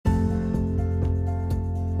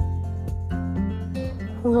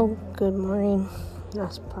Well, good morning.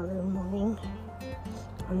 Last part of the morning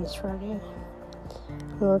on this Friday.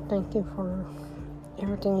 Lord, thank you for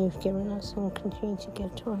everything you've given us and continue to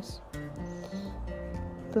give to us.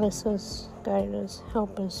 Bless us, guide us,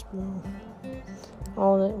 help us through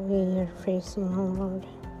all that we are facing, oh Lord.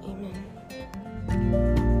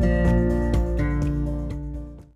 Amen.